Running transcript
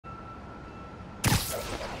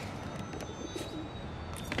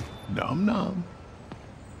Nom nom.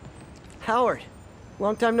 Howard,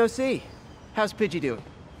 long time no see. How's Pidgey doing?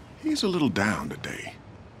 He's a little down today.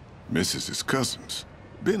 Misses his cousins.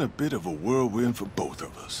 Been a bit of a whirlwind for both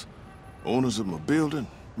of us. Owners of my building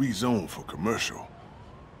rezoned for commercial.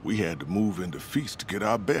 We had to move into Feast to get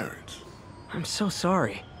our bearings. I'm so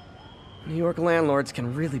sorry. New York landlords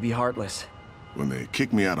can really be heartless. When they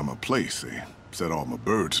kicked me out of my place, they set all my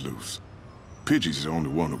birds loose. Pidgey's the only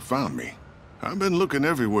one who found me. I've been looking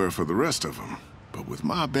everywhere for the rest of them, but with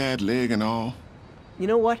my bad leg and all... You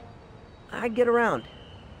know what? I'd get around.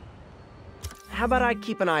 How about I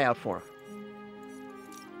keep an eye out for him?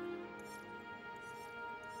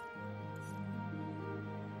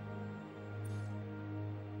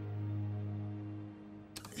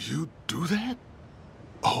 You do that?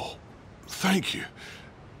 Oh, thank you.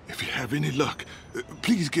 If you have any luck,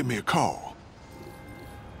 please give me a call.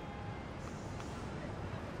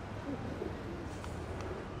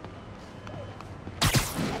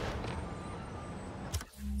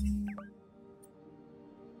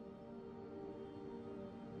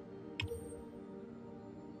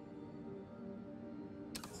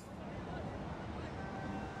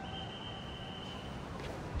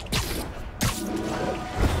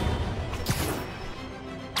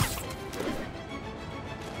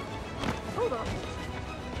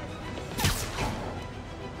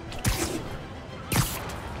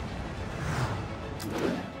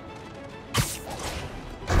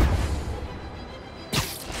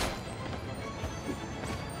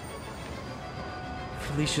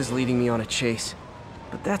 Felicia's leading me on a chase,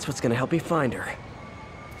 but that's what's gonna help me find her.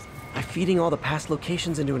 By feeding all the past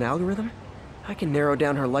locations into an algorithm, I can narrow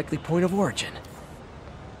down her likely point of origin.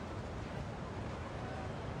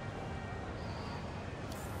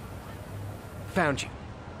 Found you.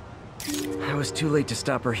 I was too late to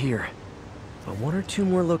stop her here, but one or two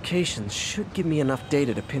more locations should give me enough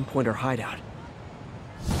data to pinpoint her hideout.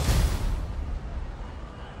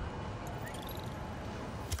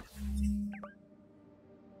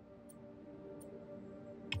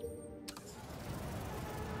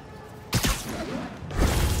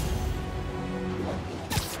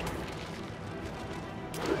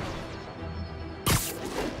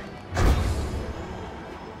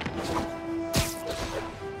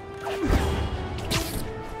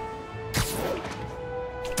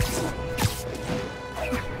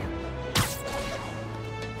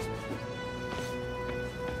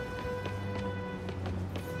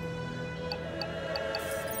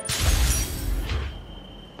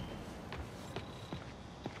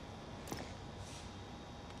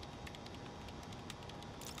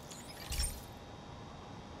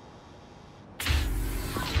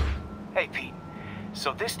 Hey, Pete.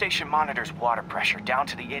 So this station monitors water pressure down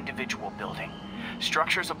to the individual building.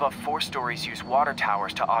 Structures above 4 stories use water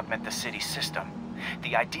towers to augment the city's system.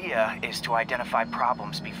 The idea is to identify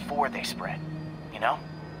problems before they spread, you know?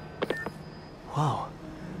 Whoa.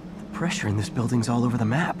 The pressure in this building's all over the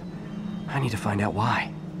map. I need to find out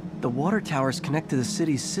why. The water towers connect to the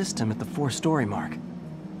city's system at the 4-story mark.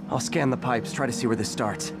 I'll scan the pipes, try to see where this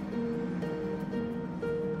starts.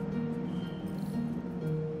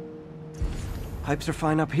 Pipes are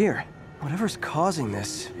fine up here. Whatever's causing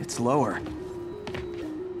this, it's lower.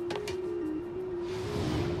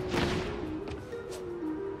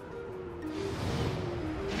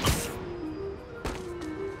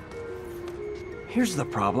 Here's the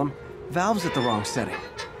problem. Valve's at the wrong setting.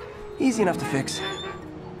 Easy enough to fix.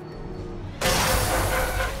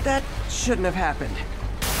 That shouldn't have happened.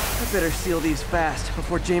 I better seal these fast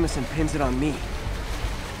before Jameson pins it on me.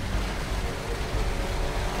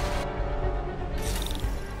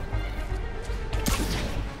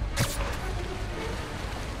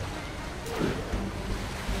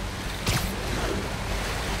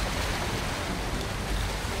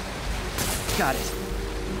 Got it.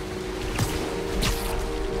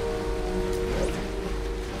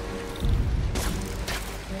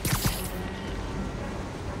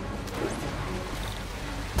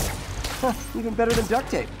 Huh, even better than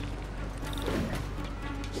duct tape.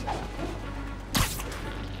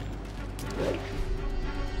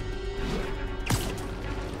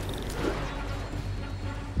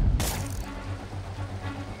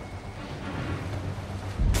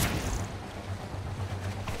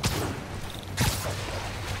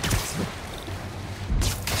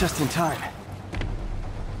 Just in time.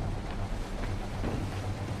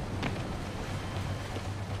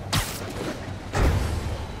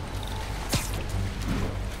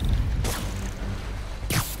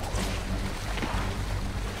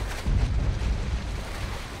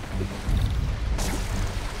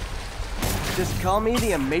 Just call me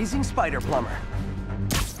the amazing spider plumber.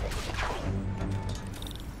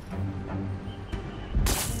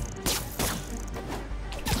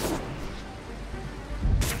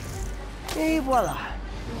 Et voila.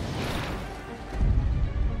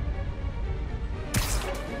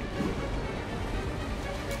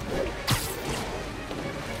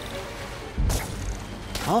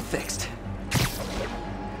 All fixed.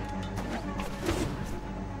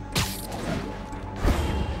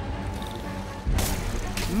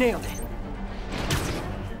 Nailed it.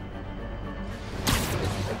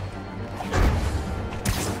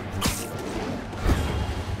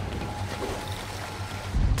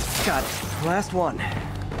 Got it. Last one.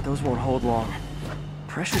 Those won't hold long.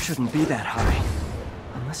 Pressure shouldn't be that high.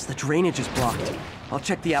 Unless the drainage is blocked. I'll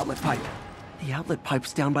check the outlet pipe. The outlet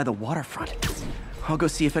pipe's down by the waterfront. I'll go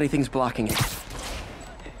see if anything's blocking it.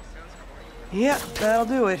 Yeah, that'll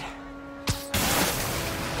do it.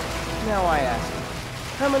 Now I ask,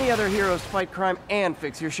 how many other heroes fight crime and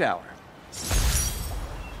fix your shower?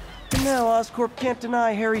 And now Oscorp can't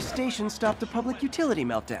deny Harry's station stopped a public utility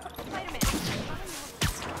meltdown.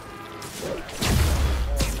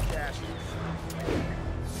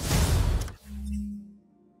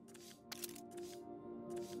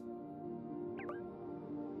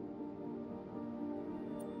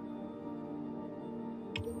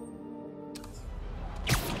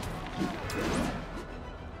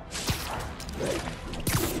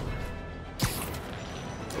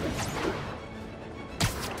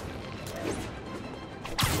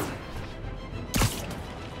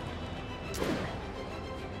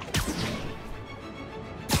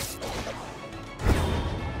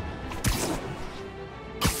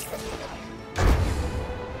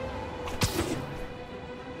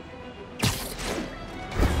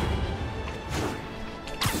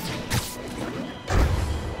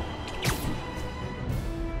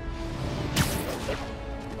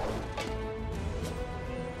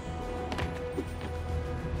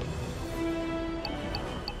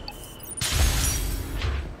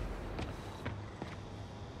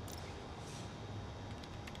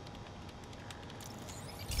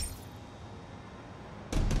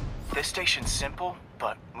 This station's simple,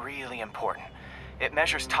 but really important. It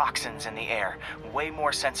measures toxins in the air, way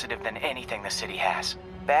more sensitive than anything the city has.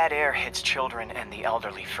 Bad air hits children and the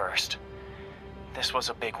elderly first. This was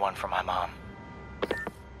a big one for my mom.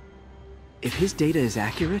 If his data is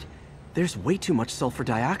accurate, there's way too much sulfur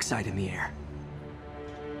dioxide in the air.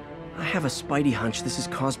 I have a spidey hunch this is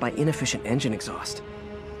caused by inefficient engine exhaust.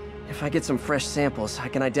 If I get some fresh samples, I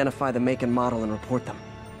can identify the make and model and report them.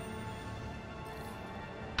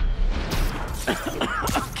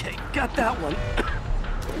 Okay, got that one.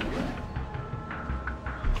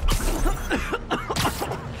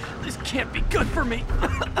 This can't be good for me.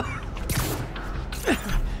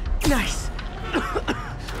 Nice.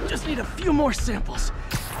 Just need a few more samples.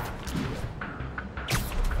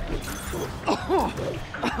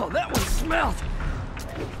 Oh, that one smelled.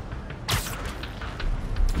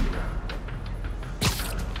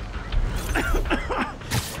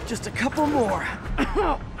 Just a couple more.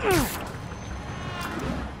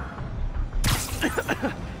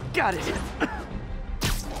 Got it.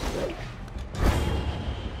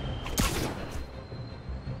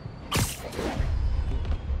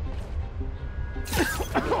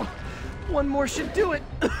 One more should do it.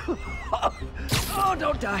 Oh,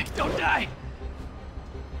 don't die, don't die.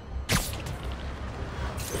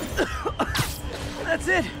 That's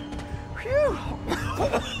it. Phew.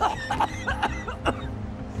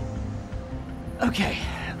 Okay,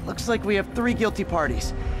 looks like we have 3 guilty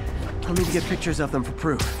parties. I'll need to get pictures of them for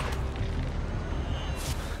proof.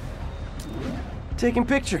 Taking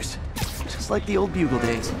pictures, just like the old Bugle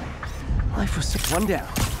days. Life was so... One down.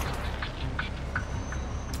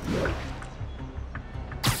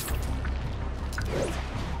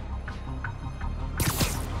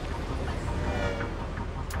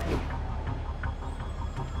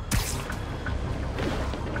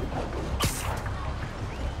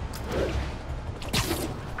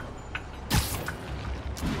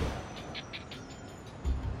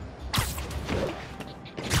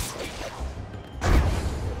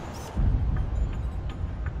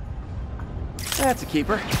 That's a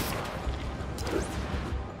keeper.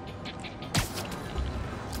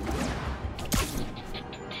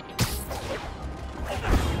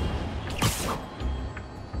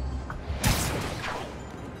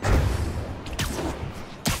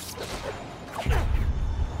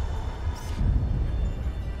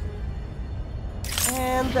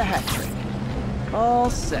 And the hat trick. All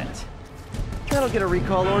set. That'll get a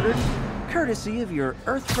recall ordered, courtesy of your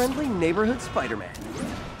Earth-friendly neighborhood Spider-Man.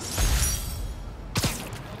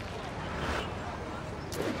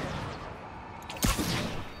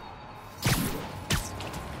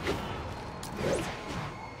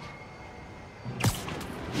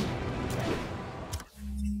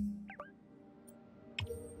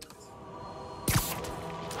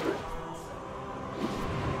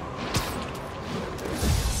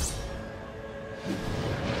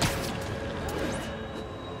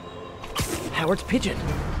 Howard's pigeon.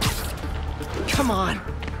 Come on.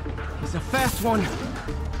 He's a fast one.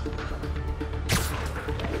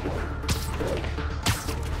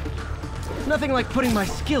 Nothing like putting my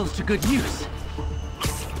skills to good use.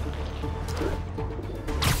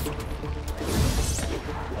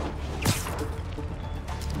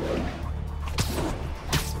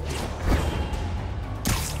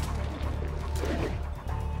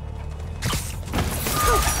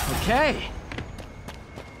 Okay.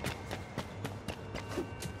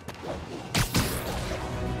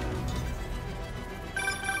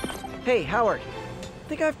 Hey, Howard. I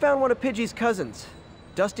think I found one of Pidgey's cousins.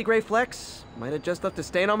 Dusty gray flecks. Might have just left a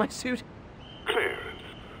stain on my suit. Clarence.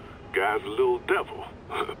 Guy's a little devil,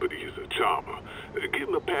 but he's a charmer. Give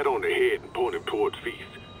him a pat on the head and point him towards Feast.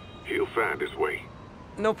 He'll find his way.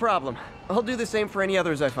 No problem. I'll do the same for any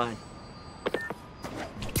others I find.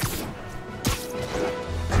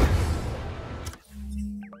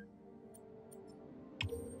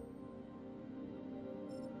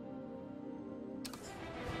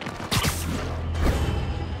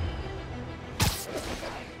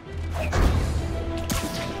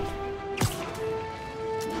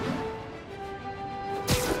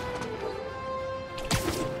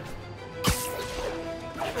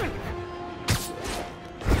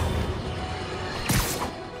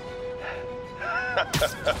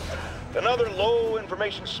 Another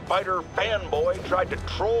low-information spider fanboy tried to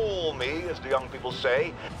troll me, as the young people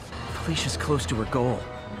say. Felicia's close to her goal,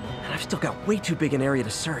 and I've still got way too big an area to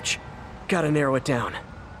search. Gotta narrow it down.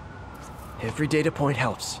 Every data point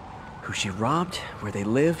helps. Who she robbed, where they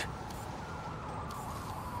live.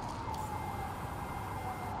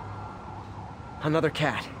 Another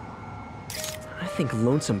cat. I think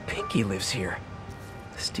Lonesome Pinky lives here.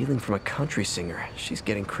 Stealing from a country singer. She's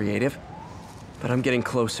getting creative. But I'm getting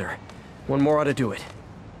closer. One more ought to do it.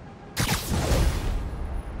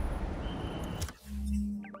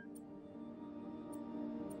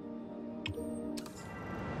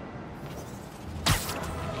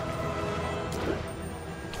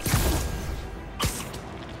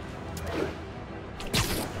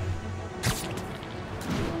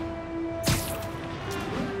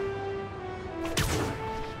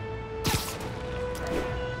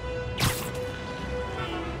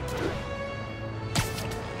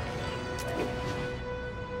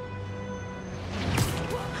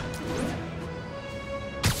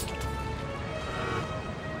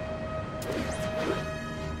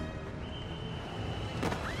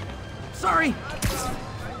 Sorry!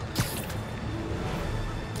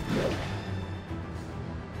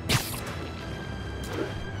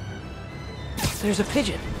 There's a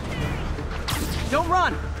pigeon. Don't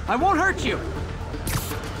run! I won't hurt you!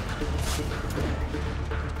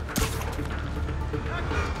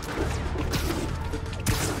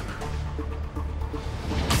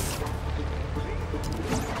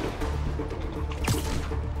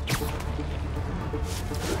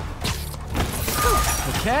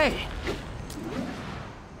 Okay.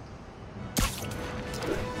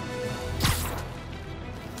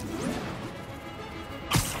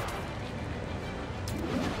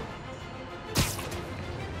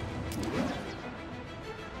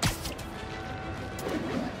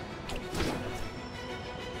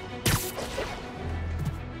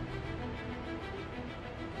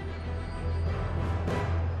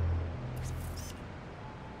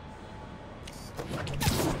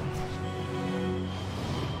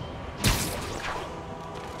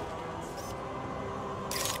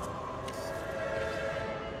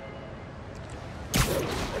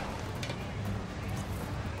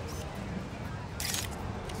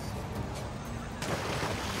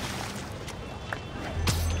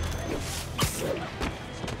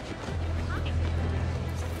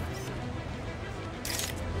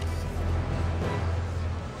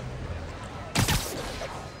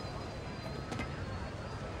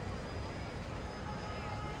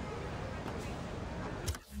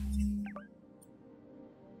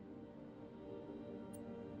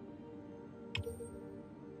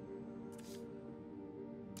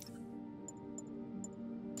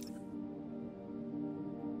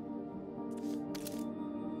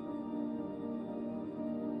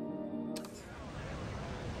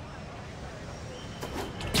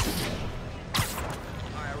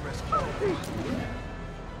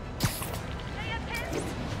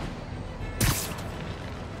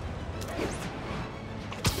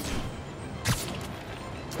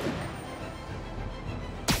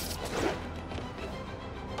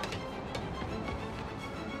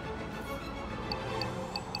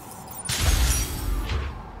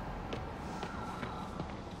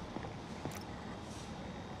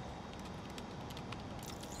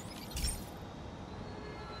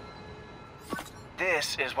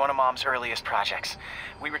 This is one of Mom's earliest projects.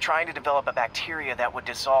 We were trying to develop a bacteria that would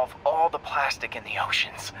dissolve all the plastic in the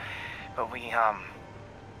oceans. But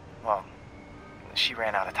well, she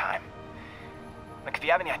ran out of time. Like, if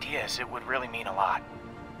you have any ideas, it would really mean a lot.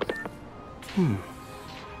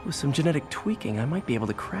 With some genetic tweaking, I might be able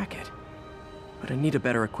to crack it. But I need a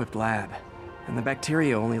better equipped lab, and the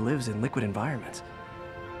bacteria only lives in liquid environments.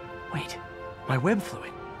 Wait, my web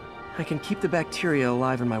fluid. I can keep the bacteria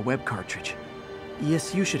alive in my web cartridge.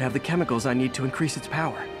 ESU should have the chemicals I need to increase its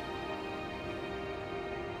power.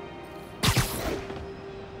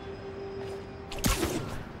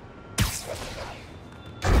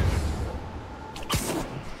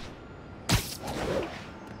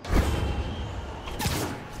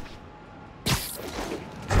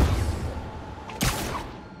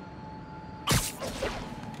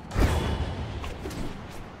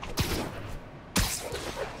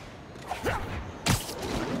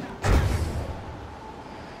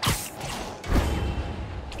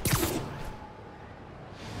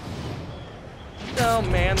 Oh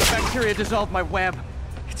man, the bacteria dissolved my web.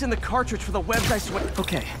 It's in the cartridge for the webs I sweat.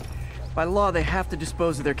 Okay. By law, they have to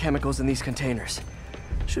dispose of their chemicals in these containers.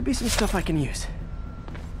 Should be some stuff I can use.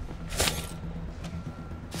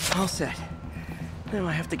 All set. Now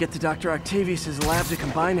I have to get to Dr. Octavius's lab to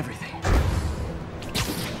combine everything.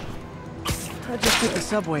 I just took the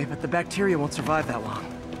subway, but the bacteria won't survive that long.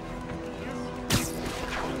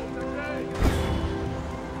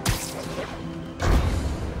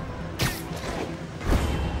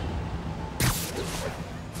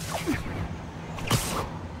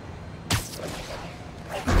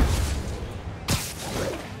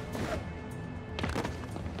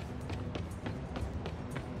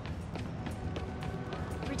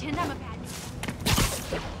 Pretend I'm a bad.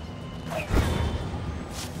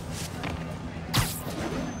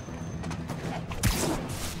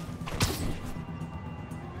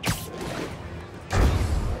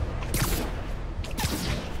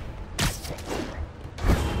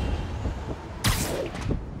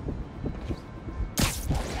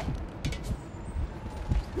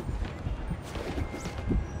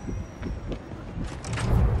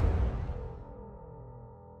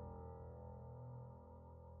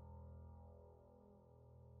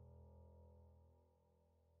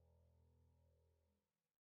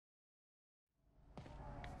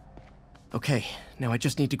 Okay, now I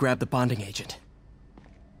just need to grab the bonding agent.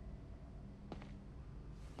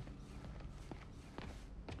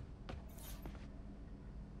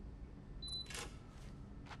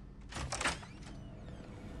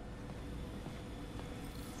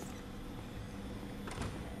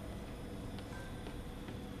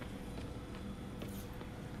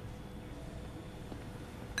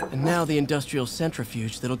 And now the industrial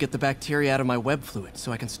centrifuge that'll get the bacteria out of my web fluid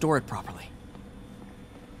so I can store it properly.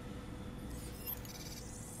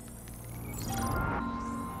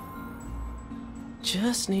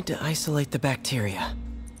 Just need to isolate the bacteria.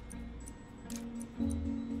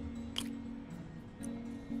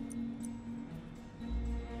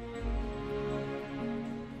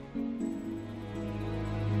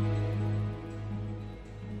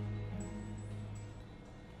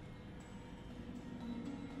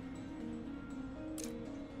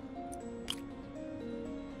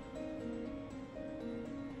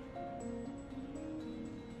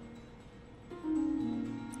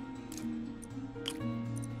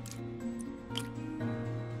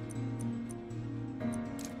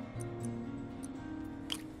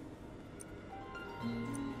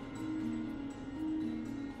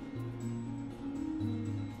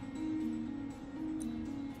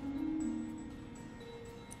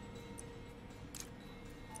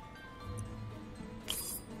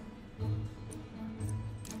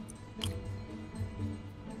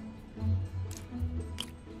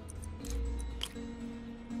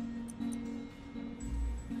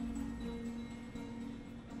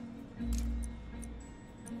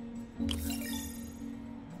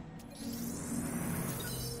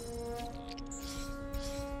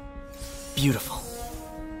 Beautiful.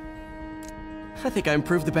 I think I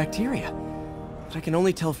improved the bacteria, but I can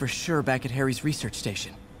only tell for sure back at Harry's research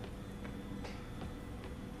station.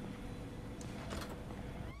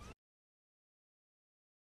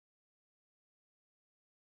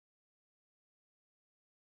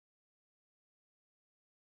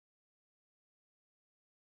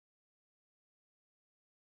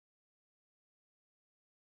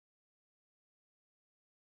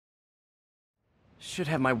 Should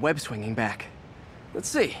have my web swinging back. Let's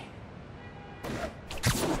see.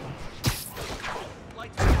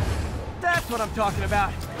 That's what I'm talking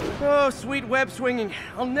about. Oh, sweet web swinging.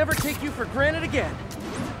 I'll never take you for granted again.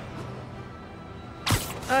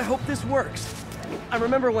 I hope this works. I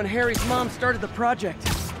remember when Harry's mom started the project.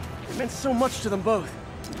 It meant so much to them both.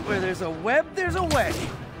 Where there's a web, there's a way.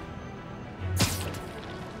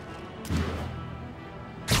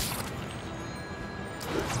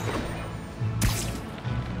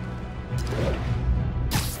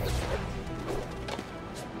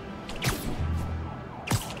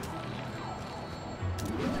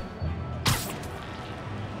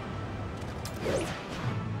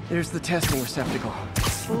 There's the testing receptacle,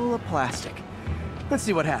 full of plastic. Let's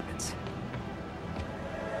see what happens.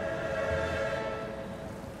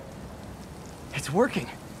 It's working.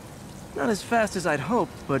 Not as fast as I'd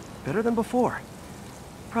hoped, but better than before.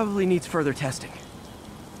 Probably needs further testing.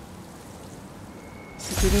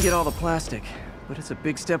 It didn't get all the plastic, but it's a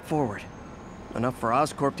big step forward. Enough for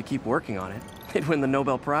Oscorp to keep working on it. They'd win the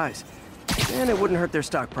Nobel Prize. And it wouldn't hurt their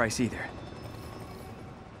stock price either.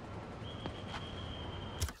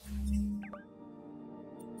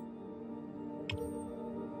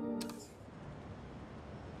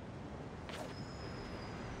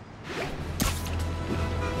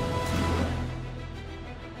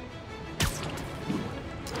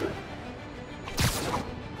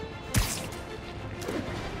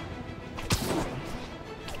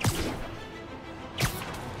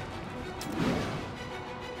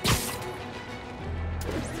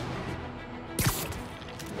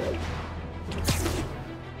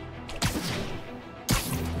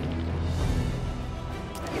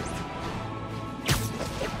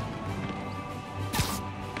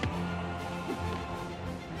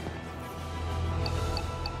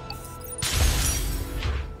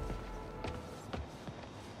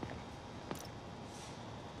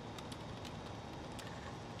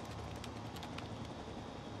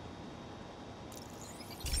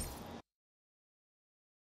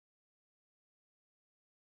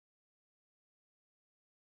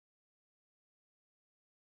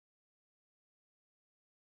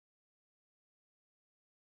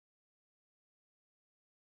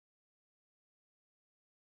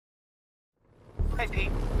 Hey,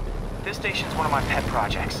 Pete. This station's one of my pet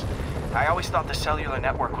projects. I always thought the cellular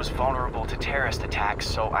network was vulnerable to terrorist attacks,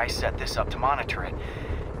 so I set this up to monitor it.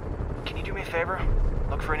 Can you do me a favor?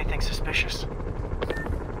 Look for anything suspicious.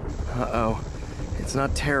 Uh-oh. It's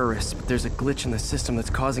not terrorists, but there's a glitch in the system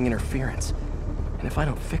that's causing interference. And if I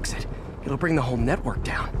don't fix it, it'll bring the whole network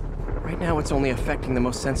down. Right now, it's only affecting the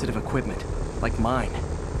most sensitive equipment, like mine.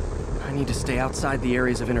 I need to stay outside the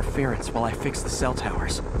areas of interference while I fix the cell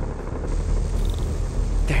towers.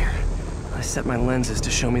 There. I set my lenses to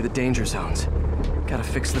show me the danger zones. Gotta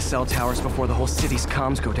fix the cell towers before the whole city's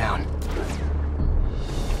comms go down.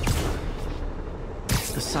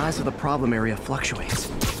 The size of the problem area fluctuates.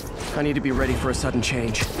 I need to be ready for a sudden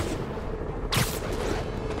change.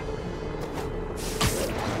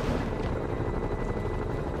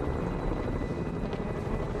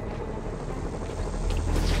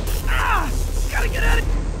 Gotta get at it!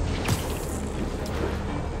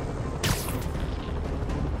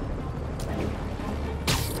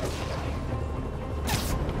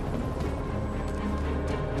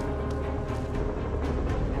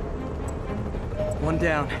 One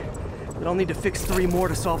down, but I'll need to fix 3 more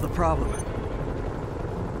to solve the problem.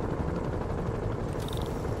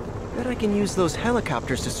 Bet I can use those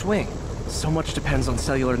helicopters to swing. So much depends on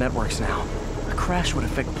cellular networks now. A crash would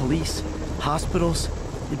affect police, hospitals.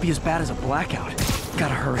 It'd be as bad as a blackout.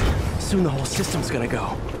 Gotta hurry. Soon the whole system's gonna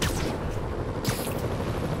go.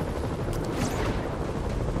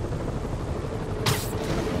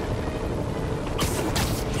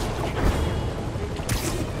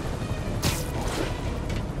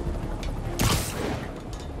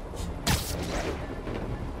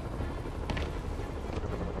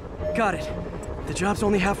 Got it. The job's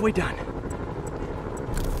only halfway done.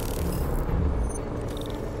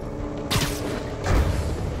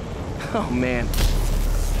 Oh, man.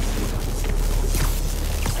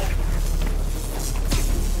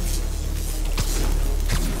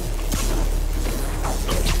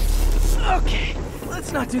 Okay,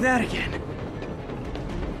 let's not do that again.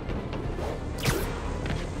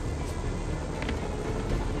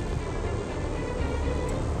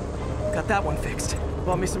 Got that one fixed.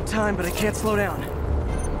 Bought me some time, but I can't slow down.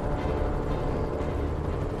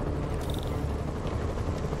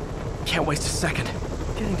 Can't waste a second.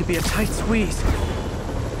 Getting to be a tight squeeze.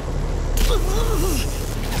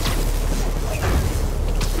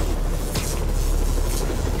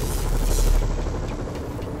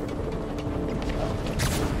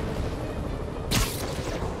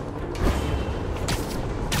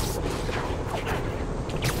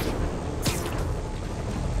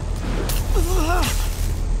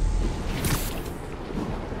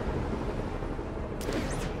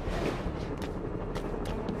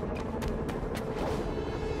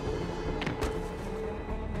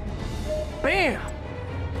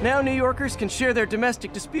 Now New Yorkers can share their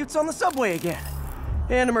domestic disputes on the subway again.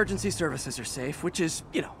 And emergency services are safe, which is,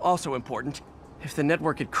 also important. If the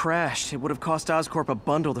network had crashed, it would have cost Oscorp a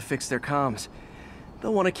bundle to fix their comms.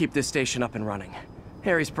 They'll want to keep this station up and running.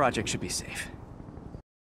 Harry's project should be safe.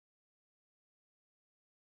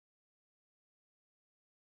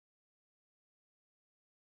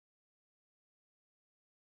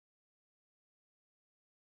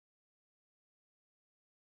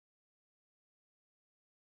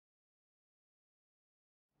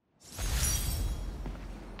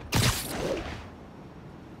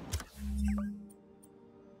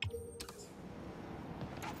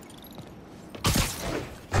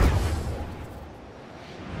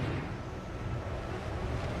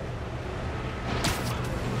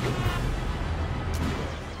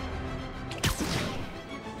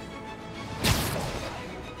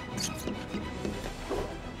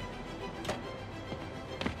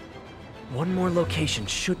 One more location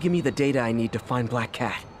should give me the data I need to find Black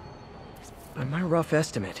Cat. By my rough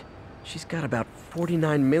estimate, she's got about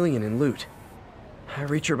 49 million in loot. I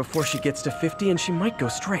reach her before she gets to 50 and she might go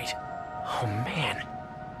straight. Oh man,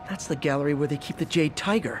 that's the gallery where they keep the Jade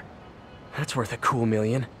Tiger. That's worth a cool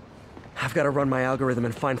million. I've got to run my algorithm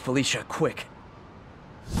and find Felicia, quick.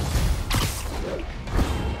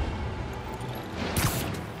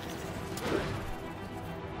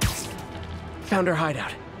 Found her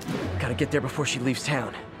hideout. Gotta get there before she leaves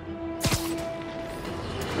town.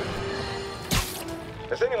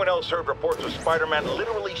 Has anyone else heard reports of Spider-Man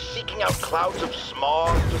literally seeking out clouds of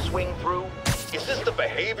smog to swing through? Is this the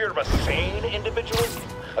behavior of a sane individual?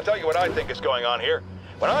 I'll tell you what I think is going on here.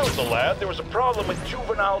 When I was a lad, there was a problem with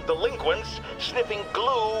juvenile delinquents sniffing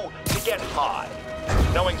glue to get high.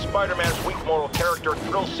 Knowing Spider-Man's weak moral character and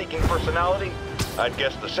thrill-seeking personality, I'd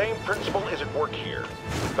guess the same principle is at work here.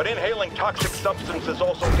 But inhaling toxic substances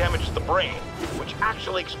also damages the brain, which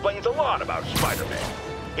actually explains a lot about Spider-Man.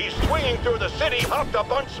 He's swinging through the city hopped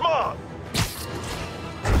up on smog.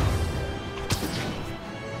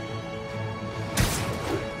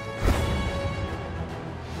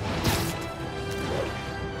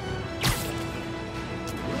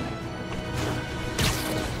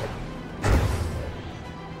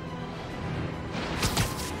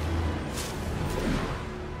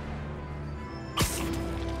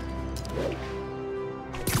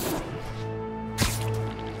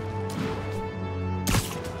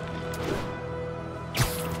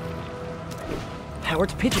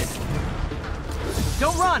 Howard's pigeon.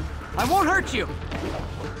 Don't run! I won't hurt you!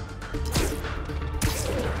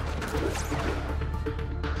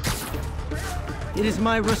 It is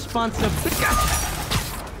my responsibility.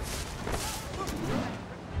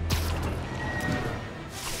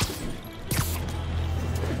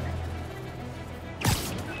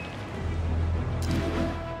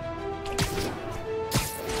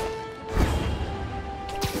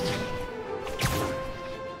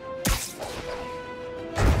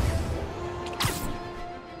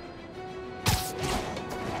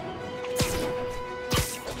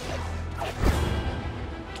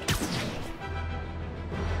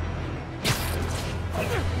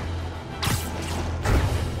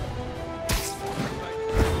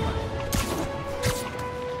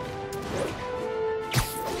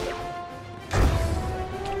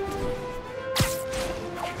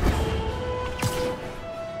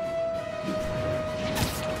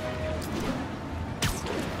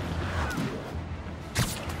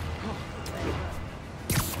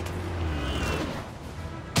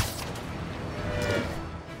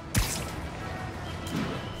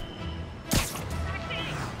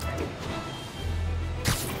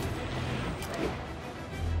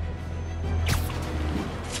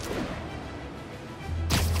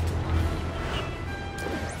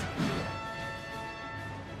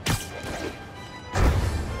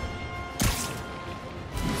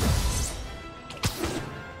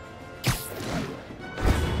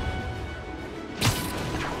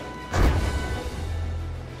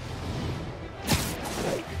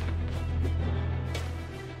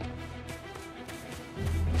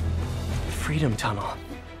 Freedom Tunnel.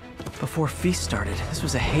 Before Feast started, this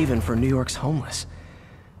was a haven for New York's homeless.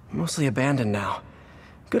 Mostly abandoned now.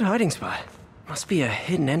 Good hiding spot. Must be a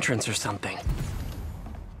hidden entrance or something.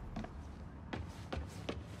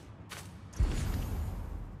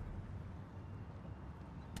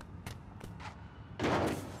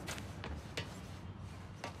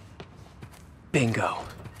 Bingo.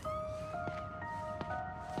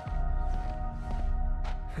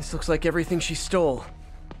 This looks like everything she stole.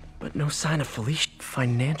 But no sign of Felicia.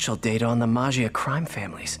 Financial data on the Maggia crime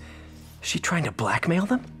families. Is she trying to blackmail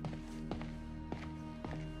them?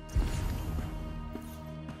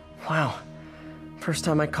 Wow. First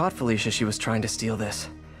time I caught Felicia, she was trying to steal this.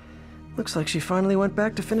 Looks like she finally went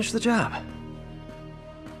back to finish the job.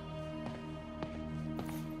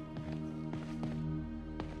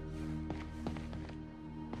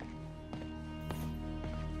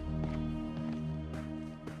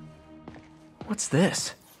 What's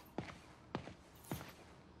this?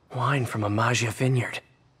 Wine from a Maggia vineyard.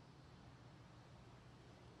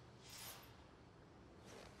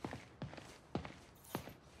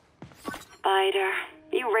 Spider,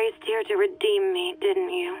 you raced here to redeem me, didn't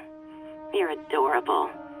you? You're adorable.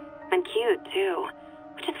 And cute, too.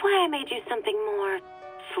 Which is why I made you something more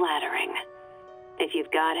flattering. If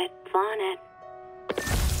you've got it, flaunt it.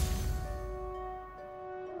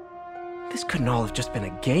 This couldn't all have just been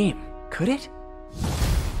a game, could it?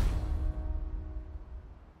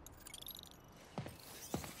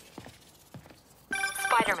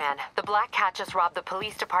 Spider-Man, the Black Cat just robbed the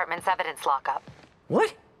police department's evidence lockup.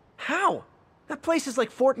 What? How? That place is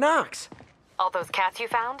like Fort Knox. All those cats you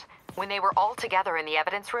found? When they were all together in the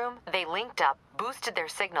evidence room, they linked up, boosted their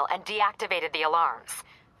signal, and deactivated the alarms.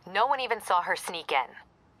 No one even saw her sneak in.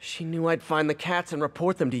 She knew I'd find the cats and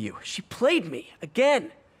report them to you. She played me,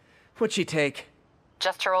 again. What'd she take?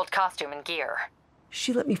 Just her old costume and gear.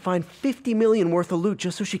 She let me find 50 million worth of loot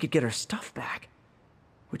just so she could get her stuff back.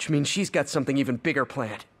 Which means she's got something even bigger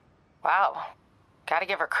planned. Wow. Gotta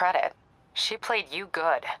give her credit. She played you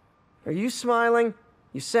good. Are you smiling?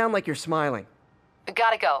 You sound like you're smiling.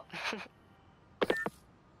 Gotta go.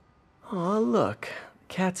 Aw, look.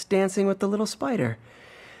 Cat's dancing with the little spider.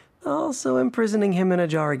 Also imprisoning him in a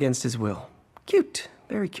jar against his will. Cute.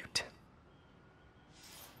 Very cute.